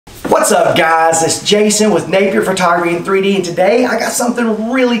What's up, guys? It's Jason with Napier Photography in 3D, and today I got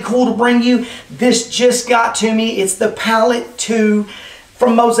something really cool to bring you. This just got to me. It's the Palette 2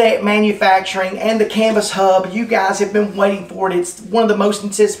 from Mosaic Manufacturing and the Canvas Hub. You guys have been waiting for it. It's one of the most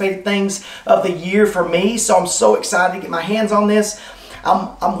anticipated things of the year for me, so I'm so excited to get my hands on this.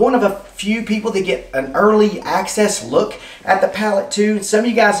 I'm one of a few people that get an early access look at the Palette 2. Some of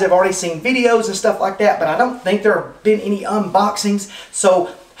you guys have already seen videos and stuff like that, but I don't think there have been any unboxings.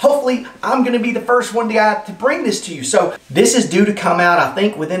 So hopefully I'm going to be the first one to bring this to you. So this is due to come out, I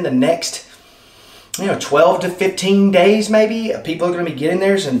think, within the next 12 to 15 days maybe. People are going to be getting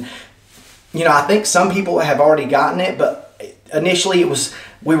theirs, and I think some people have already gotten it, but initially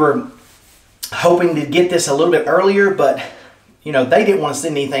we were hoping to get this a little bit earlier, but they didn't want to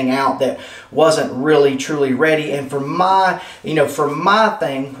send anything out that wasn't really truly ready. And for my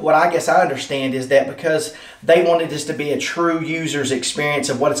thing, what I guess I understand is that because they wanted this to be a true user's experience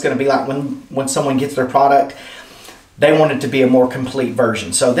of what it's going to be like when someone gets their product, they wanted it to be a more complete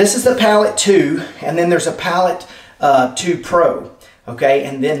version. So this is the Palette 2, and then there's a Palette 2 Pro. Okay,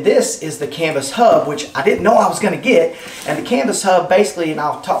 and then this is the Canvas Hub, which I didn't know I was going to get. And the Canvas Hub basically, and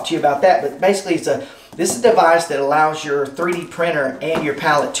I'll talk to you about that, but basically this is a device that allows your 3D printer and your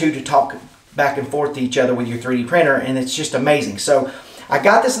Palette 2 to talk back and forth to each other with your 3D printer, and it's just amazing. So I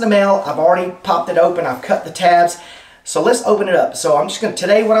got this in the mail. I've already popped it open. I've cut the tabs. So let's open it up. So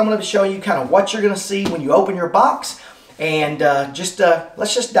today what I'm going to be showing you kind of what you're going to see when you open your box, and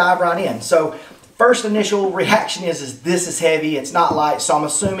let's just dive right in. So first initial reaction is this is heavy. It's not light, so I'm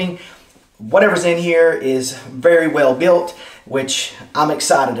assuming whatever's in here is very well built, which I'm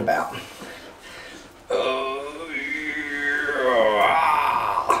excited about.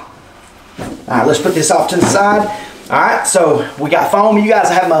 Alright, let's put this off to the side. Alright, so we got foam. You guys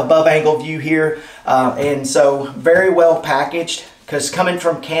have my above angle view here, and so very well packaged, because coming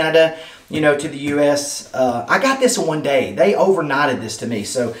from Canada to the US, I got this in one day. They overnighted this to me,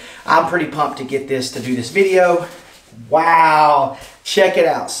 so I'm pretty pumped to get this to do this video. Wow, check it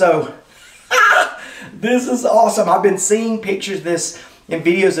out. So this is awesome. I've been seeing pictures of this and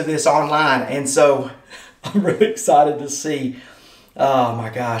videos of this online, and so I'm really excited to see. Oh my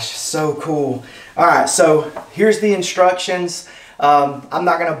gosh, so cool. Alright, so here's the instructions. I'm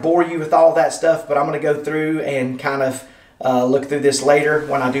not going to bore you with all that stuff, but I'm going to go through and kind of look through this later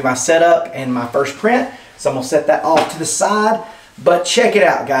when I do my setup and my first print. So I'm going to set that off to the side. But check it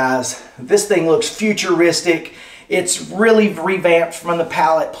out, guys. This thing looks futuristic. It's really revamped from the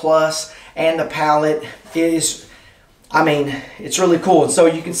Palette Plus, and the Palette is, it's really cool. And so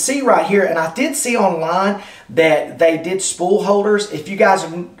you can see right here, and I did see online that they did spool holders. If you guys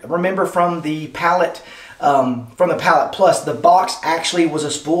remember from the Palette Plus, the box actually was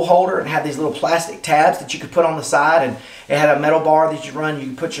a spool holder and had these little plastic tabs that you could put on the side, and it had a metal bar that you run. You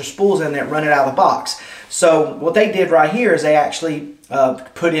could put your spools in there and run it out of the box. So what they did right here is they actually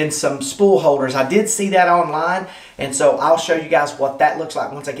put in some spool holders. I did see that online, and so I'll show you guys what that looks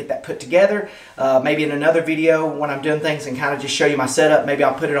like once I get that put together. Maybe in another video when I'm doing things and kind of just show you my setup. Maybe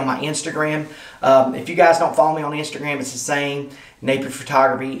I'll put it on my Instagram. If you guys don't follow me on Instagram, it's the same, Napier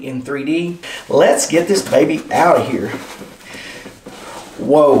Photography in 3D. Let's get this baby out of here.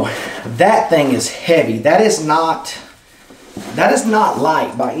 Whoa, that thing is heavy. That is not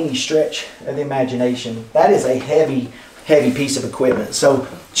light by any stretch of the imagination. That is a heavy piece of equipment. So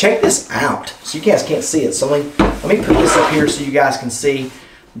check this out. So you guys can't see it. So let me put this up here so you guys can see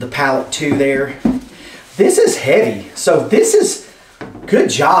the Palette 2 there. This is heavy. So this is good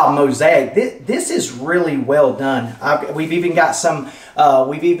job, Mosaic. This is really well done. We've even got some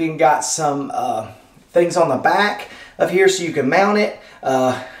things on the back of here so you can mount it.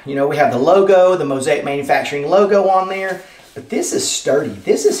 We have the logo, the Mosaic Manufacturing logo on there. But this is sturdy.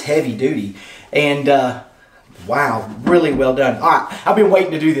 This is heavy duty. And wow, really well done. All right, I've been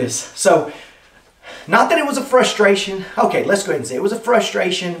waiting to do this. So, not that it was a frustration. Okay, let's go ahead and say it was a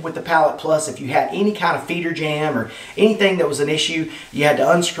frustration with the Palette Plus. If you had any kind of feeder jam or anything that was an issue, you had to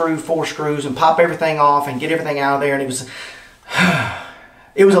unscrew 4 screws and pop everything off and get everything out of there. And it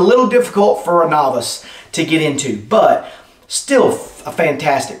was a little difficult for a novice to get into, but still a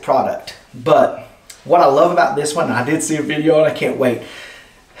fantastic product. But what I love about this one, and I did see a video and I can't wait,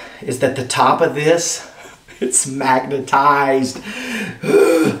 is that the top of this, it's magnetized.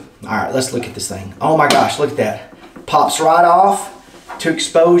 Alright, let's look at this thing. Oh my gosh, look at that. Pops right off to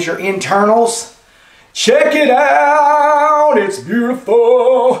expose your internals. Check it out! It's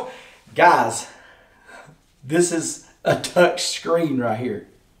beautiful! Guys, this is a touch screen right here.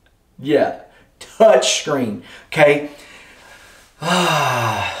 Yeah, touch screen. Okay.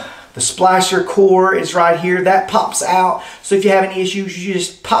 The splicer core is right here. That pops out. So if you have any issues, you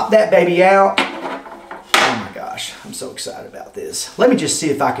just pop that baby out. Oh my gosh, I'm so excited about this. Let me just see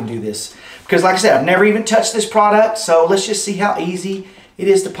if I can do this. Because like I said, I've never even touched this product. So let's just see how easy it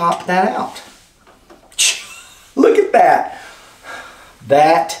is to pop that out. Look at that.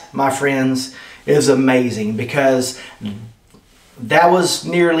 That, my friends, is amazing, because that was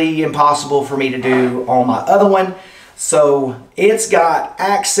nearly impossible for me to do on my other one. So it's got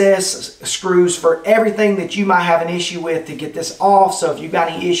access screws for everything that you might have an issue with to get this off. So if you've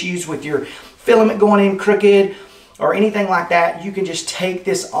got any issues with your filament going in crooked or anything like that, you can just take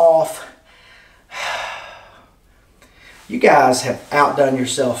this off. You guys have outdone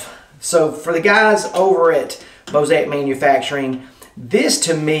yourself. So for the guys over at Mosaic Manufacturing, this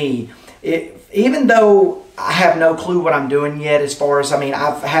to me, even though I have no clue what I'm doing yet, as far as, I mean,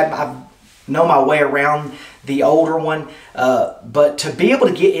 I've know my way around the older one, but to be able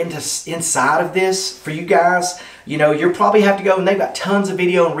to get inside of this for you guys, you know, you'll probably have to go, and they've got tons of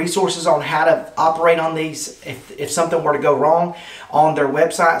video and resources on how to operate on these if something were to go wrong on their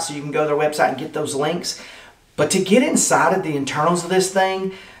website, so you can go to their website and get those links. But to get inside of the internals of this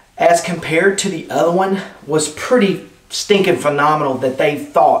thing, as compared to the other one, was pretty stinking phenomenal that they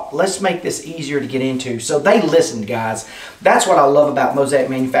thought, let's make this easier to get into. So they listened, guys. That's what I love about Mosaic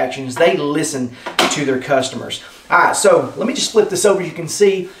Manufacturing, is they listen to their customers. All right, so let me just flip this over. You can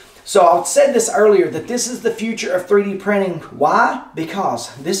see, so I said this earlier, that this is the future of 3D printing. Why?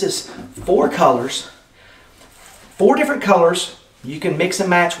 Because this is 4 colors, 4 different colors. You can mix and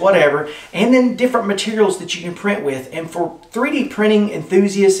match whatever, and then different materials that you can print with. And for 3D printing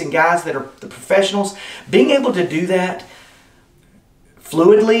enthusiasts and guys that are the professionals, being able to do that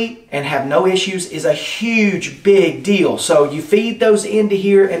fluidly and have no issues is a huge, big deal. So you feed those into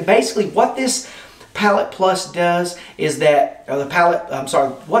here, and basically what this Palette Plus does is that, or the Palette, I'm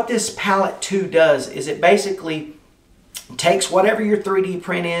sorry, what this Palette 2 does is it basically takes whatever your 3D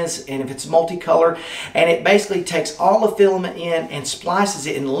print is, and if it's multicolor, and it basically takes all the filament in and splices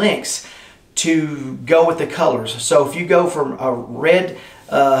it in links to go with the colors. So if you go from a red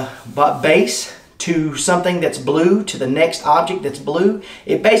base to something that's blue to the next object that's blue,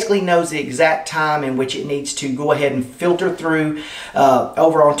 it basically knows the exact time in which it needs to go ahead and filter through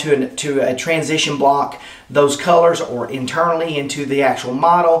over onto a transition block those colors, or internally into the actual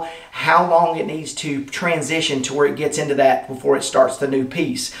model, how long it needs to transition to where it gets into that before it starts the new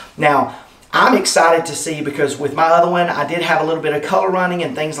piece. Now, I'm excited to see, because with my other one, I did have a little bit of color running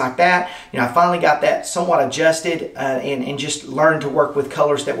and things like that. You know, I finally got that somewhat adjusted and just learned to work with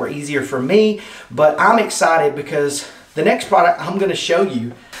colors that were easier for me. But I'm excited because the next product I'm going to show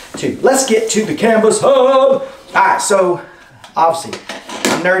you too. Let's get to the Canvas Hub. All right, so obviously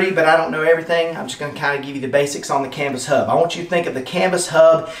I'm nerdy, but I don't know everything. I'm just going to kind of give you the basics on the Canvas Hub. I want you to think of the Canvas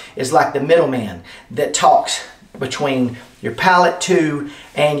Hub as like the middleman that talks between your Palette 2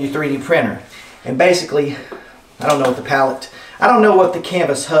 and your 3D printer. And basically, I don't know what the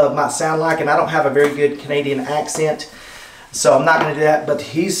Canvas Hub might sound like, and I don't have a very good Canadian accent, so I'm not going to do that. But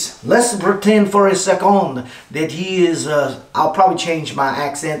let's pretend for a second that he is, I'll probably change my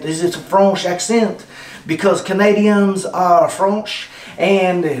accent. This is a French accent, because Canadians are French,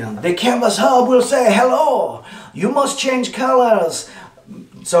 and the Canvas Hub will say, hello, you must change colors.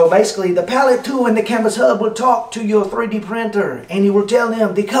 So basically, the Palette 2 and the Canvas Hub will talk to your 3D printer, and you will tell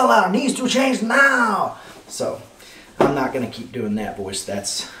them the color needs to change now. So I'm not going to keep doing that voice.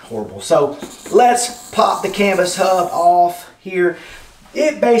 That's horrible. So let's pop the Canvas Hub off here.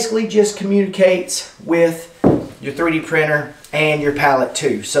 It basically just communicates with your 3D printer and your Palette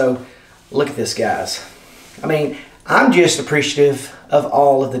 2. So look at this, guys. I mean, I'm just appreciative of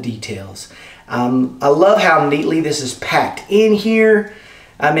all of the details. I love how neatly this is packed in here.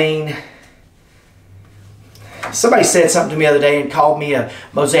 I mean, somebody said something to me the other day and called me a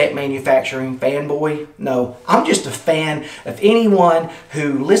Mosaic Manufacturing fanboy. No, I'm just a fan of anyone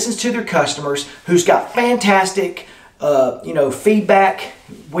who listens to their customers, who's got fantastic, you know, feedback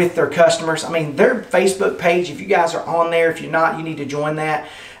with their customers. I mean, their Facebook page, if you guys are on there, if you're not, you need to join that.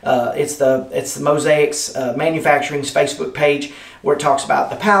 It's the Mosaic's Manufacturing's Facebook page, where it talks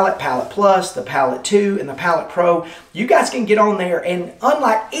about the Palette, Palette Plus, the Palette 2, and the Palette Pro. You guys can get on there, and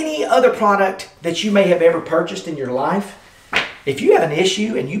unlike any other product that you may have ever purchased in your life, if you have an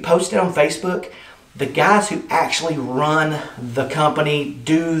issue and you post it on Facebook, the guys who actually run the company,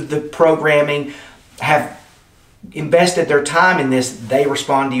 do the programming, have invested their time in this, they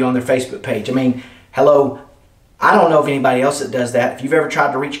respond to you on their Facebook page. I mean, hello, I don't know of anybody else that does that. If you've ever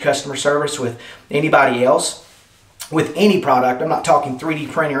tried to reach customer service with anybody else, with any product, I'm not talking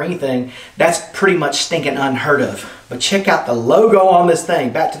 3D printing or anything, that's pretty much stinking unheard of. But check out the logo on this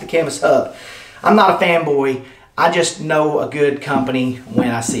thing. Back to the Canvas Hub. I'm not a fanboy. I just know a good company when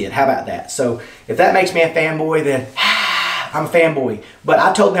I see it. How about that? So if that makes me a fanboy, then I'm a fanboy. But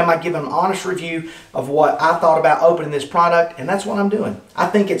I told them I'd give them an honest review of what I thought about opening this product, and that's what I'm doing. I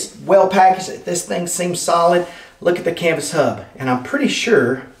think it's well packaged. This thing seems solid. Look at the Canvas Hub. And I'm pretty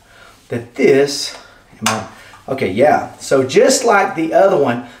sure that this, okay, yeah. So just like the other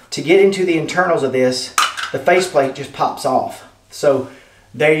one, to get into the internals of this, the faceplate just pops off. So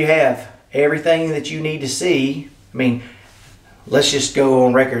there you have everything that you need to see. I mean, let's just go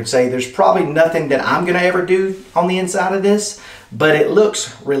on record and say there's probably nothing that I'm gonna ever do on the inside of this, but it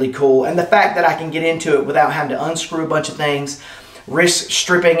looks really cool. And the fact that I can get into it without having to unscrew a bunch of things, risk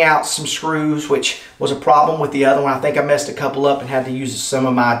stripping out some screws, which was a problem with the other one. I think I messed a couple up and had to use some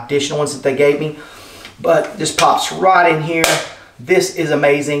of my additional ones that they gave me. But this pops right in here. This is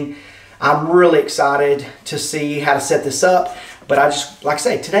amazing. I'm really excited to see how to set this up. But I just, like I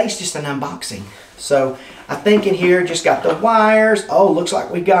say, today's just an unboxing. So I think in here, just got the wires. Oh, looks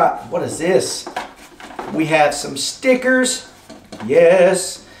like we got, what is this? We have some stickers.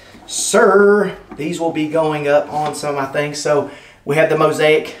 Yes, sir. These will be going up on some, I think. So we have the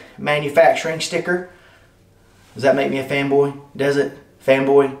Mosaic Manufacturing sticker. Does that make me a fanboy? Does it?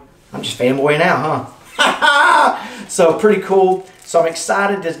 Fanboy? I'm just fanboy now, huh? So pretty cool. So I'm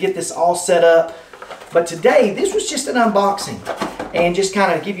excited to get this all set up. But today, this was just an unboxing and just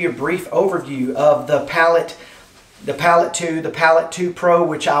kind of give you a brief overview of the Palette 2, the Palette 2 Pro,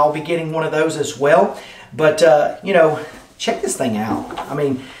 which I'll be getting one of those as well. But, you know, check this thing out. I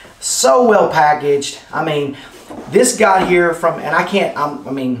mean, so well packaged. I mean, this got here from, and I can't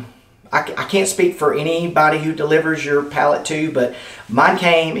speak for anybody who delivers your Palette 2, but mine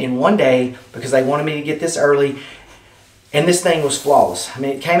came in one day because they wanted me to get this early. And this thing was flawless. I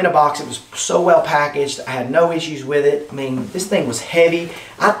mean, it came in a box. It was so well packaged. I had no issues with it. I mean, this thing was heavy.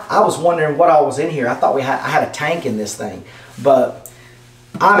 I was wondering what all was in here. I thought I had a tank in this thing. But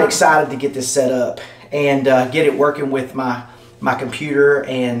I'm excited to get this set up and get it working with my computer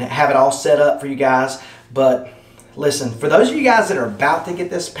and have it all set up for you guys. But listen, for those of you guys that are about to get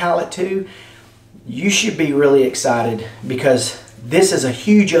this Palette 2, you should be really excited because this is a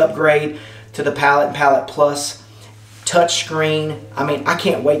huge upgrade to the Palette and Palette Plus touchscreen. I mean, I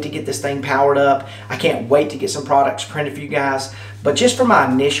can't wait to get this thing powered up. I can't wait to get some products printed for you guys. But just for my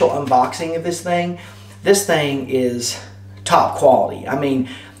initial unboxing of this thing is top quality. I mean,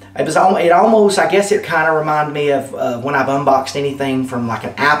 it almost, I guess it kind of reminded me of when I've unboxed anything from like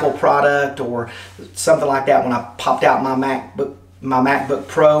an Apple product or something like that when I popped out my MacBook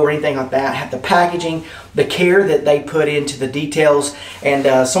Pro or anything like that. Have the packaging, the care that they put into the details.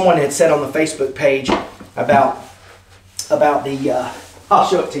 And someone had said on the Facebook page about the, I'll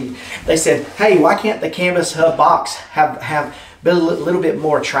show it to you. They said, hey, why can't the Canvas Hub box have been a little bit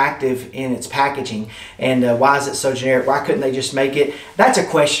more attractive in its packaging? And why is it so generic? Why couldn't they just make it? That's a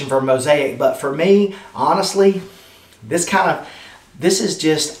question for Mosaic. But for me, honestly, this is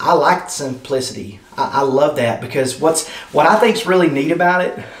just, I like simplicity. I love that because what I think is really neat about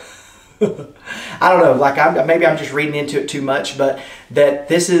it, I don't know, like maybe I'm just reading into it too much, but that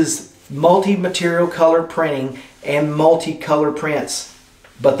this is multi-material color printing and multicolor prints,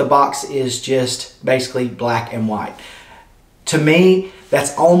 but the box is just basically black and white. To me,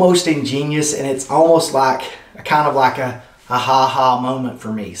 that's almost ingenious, and it's almost like kind of like a ha-ha moment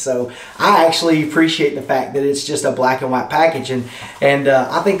for me. So I actually appreciate the fact that it's just a black and white package, and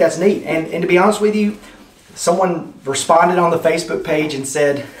I think that's neat. And to be honest with you, someone responded on the Facebook page and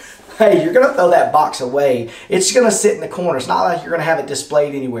said, hey, you're gonna throw that box away. It's gonna sit in the corner. It's not like you're gonna have it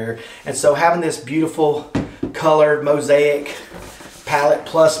displayed anywhere. And so having this beautiful colored Mosaic Palette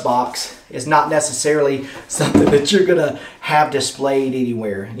Plus box is not necessarily something that you're gonna have displayed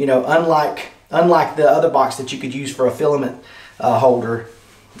anywhere. You know, unlike the other box that you could use for a filament holder,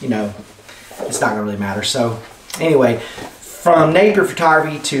 you know, it's not gonna really matter. So anyway, from Napier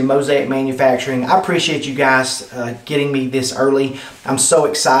Photography to Mosaic Manufacturing, I appreciate you guys getting me this early. I'm so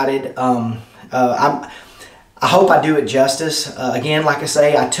excited. I hope I do it justice. Again, like I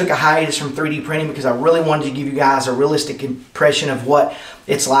say, I took a hiatus from 3D printing because I really wanted to give you guys a realistic impression of what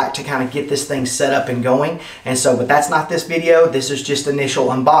it's like to kind of get this thing set up and going. And so, but that's not this video. This is just initial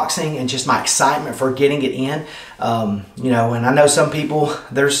unboxing and just my excitement for getting it in. You know, and I know some people,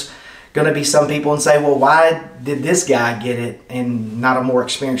 there's going to be some people and say, well, why did this guy get it and not a more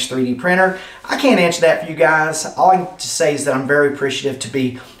experienced 3D printer? I can't answer that for you guys. All I can say is that I'm very appreciative to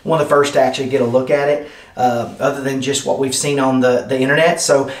be one of the first to actually get a look at it, other than just what we've seen on the internet.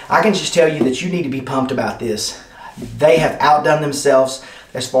 So I can just tell you that you need to be pumped about this. they have outdone themselves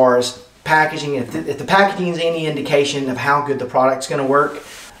as far as packaging. If the packaging is any indication of how good the product's going to work,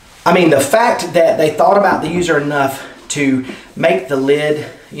 I mean, the fact that they thought about the user enough to make the lid,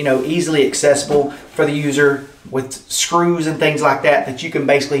 you know, easily accessible for the user with screws and things like that, that you can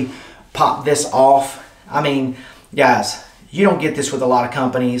basically pop this off. I mean, guys, you don't get this with a lot of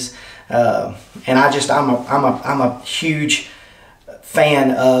companies, and I'm a huge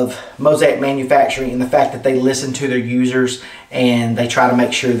fan of Mosaic Manufacturing and the fact that they listen to their users and they try to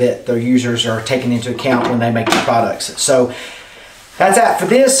make sure that their users are taken into account when they make the products. So that's it for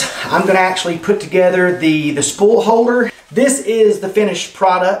this. I'm going to actually put together the spool holder. This is the finished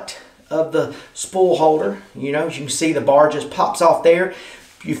product of the spool holder. You know, as you can see, the bar just pops off there.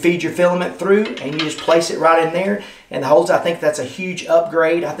 You feed your filament through and you just place it right in there, and the holes, I think that's a huge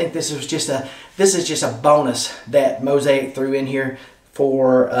upgrade. I think this is just a bonus that Mosaic threw in here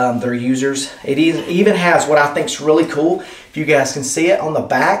for their users. It even has what I think is really cool. If you guys can see it on the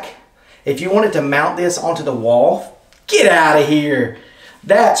back, if you wanted to mount this onto the wall, get out of here.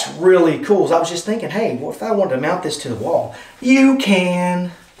 That's really cool. So I was just thinking, hey, what if I wanted to mount this to the wall? You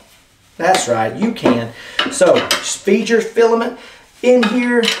can. That's right, you can. So just feed your filament in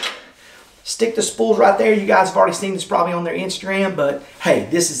here, stick the spools right there. You guys have already seen this probably on their Instagram, but hey,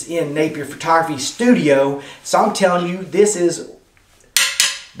 this is in Napier Photography Studio. So I'm telling you,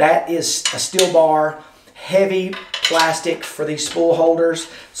 that is a steel bar, heavy plastic for these spool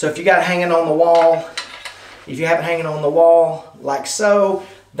holders. So if you got it hanging on the wall, if you have it hanging on the wall like so,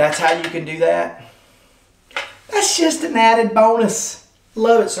 that's how you can do that. That's just an added bonus.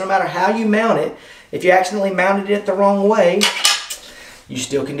 Love it. So no matter how you mount it, if you accidentally mounted it the wrong way, you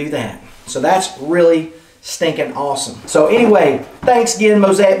still can do that. So that's really stinking awesome. So anyway, thanks again,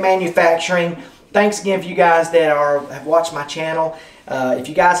 Mosaic Manufacturing. Thanks again for you guys that have watched my channel. If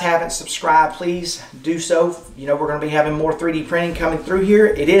you guys haven't subscribed, please do so. You know, we're going to be having more 3D printing coming through here.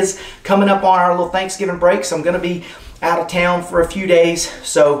 It is coming up on our little Thanksgiving break, so I'm going to be out of town for a few days.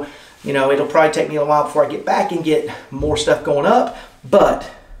 So, you know, it'll probably take me a while before I get back and get more stuff going up. But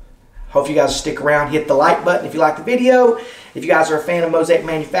hope you guys will stick around. Hit the like button if you like the video. If you guys are a fan of Mosaic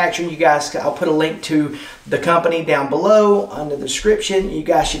Manufacturing, I'll put a link to the company down below under the description. You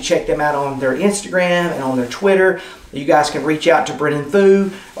guys should check them out on their Instagram and on their Twitter. You guys can reach out to Brennan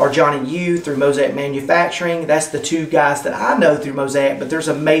Fu or Johnny Yu through Mosaic Manufacturing. That's the two guys that I know through Mosaic, but there's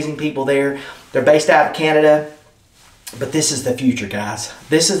amazing people there. They're based out of Canada, but this is the future, guys.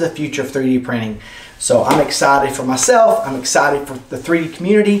 This is the future of 3D printing. So I'm excited for myself. I'm excited for the 3D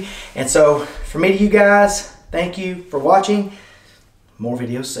community. And so from me to you guys, thank you for watching. More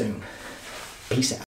videos soon. Peace out.